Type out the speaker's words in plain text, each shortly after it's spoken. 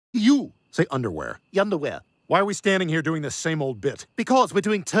You. Say underwear. Underwear. Why are we standing here doing the same old bit? Because we're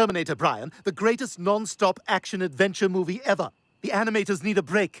doing Terminator, Brian, the greatest non-stop action-adventure movie ever. The animators need a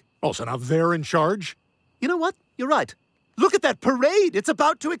break. Oh, so now they're in charge? You know what? You're right. Look at that parade! It's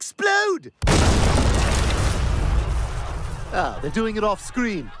about to explode! Ah, they're doing it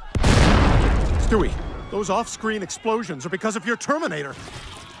off-screen. Stewie, those off-screen explosions are because of your Terminator.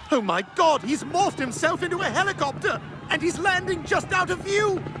 Oh my God, he's morphed himself into a helicopter! And he's landing just out of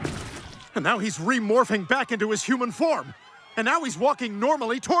view! And now he's remorphing back into his human form. And now he's walking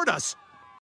normally toward us.